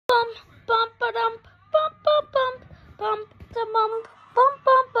bump ba dump, bump bump bump, bump da bump, bump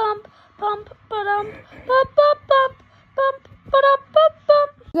bump bump, bump ba dump, bump bump bump, bump ba dump bump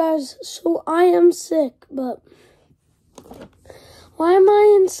bump. Guys, so I am sick, but why am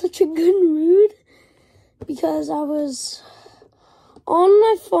I in such a good mood? Because I was on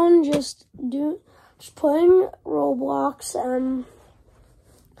my phone just playing Roblox, and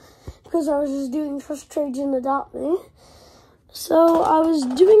because I was just doing Trust Trade and Adopt Me. So I was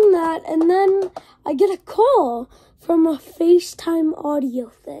doing that, and then I get a call from a FaceTime audio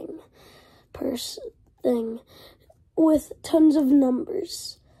thing with tons of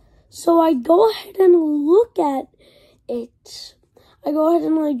numbers. So I go ahead and look at it. I go ahead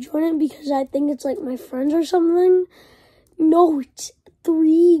and join it because I think it's my friends or something. No, it's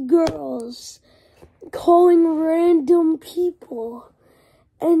 3 girls calling random people,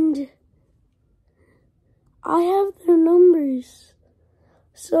 and I have their numbers.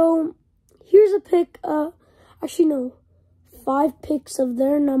 So here's a pic, actually no, 5 pics of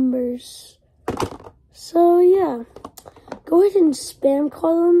their numbers. So yeah, go ahead and spam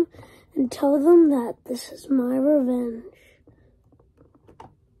call them and tell them that this is my revenge.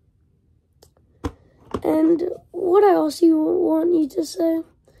 And what I also want you to say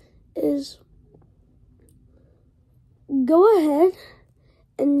is, go ahead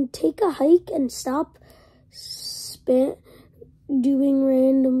and take a hike and stop doing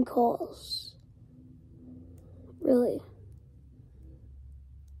random calls. Really.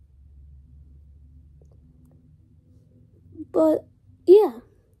 But yeah.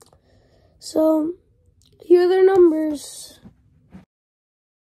 So here are their numbers.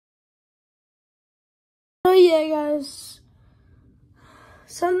 So yeah, guys,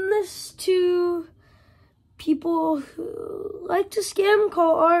 send this to people who like to scam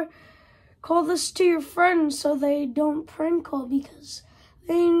call, or call this to your friends so they don't prank call, because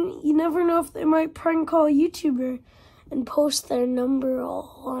you never know if they might prank call a YouTuber and post their number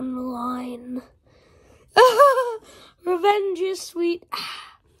all online. Revenge is sweet.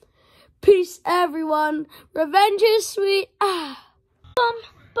 Peace, everyone. Revenge is sweet. Bump,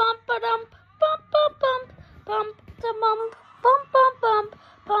 bump, ba-dump, bump, bump, bump, bump, da bump, bump, bump, bump,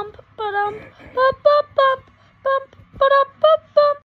 bump, ba-dump, bump, bump, bump, bump, ba-dump, bump.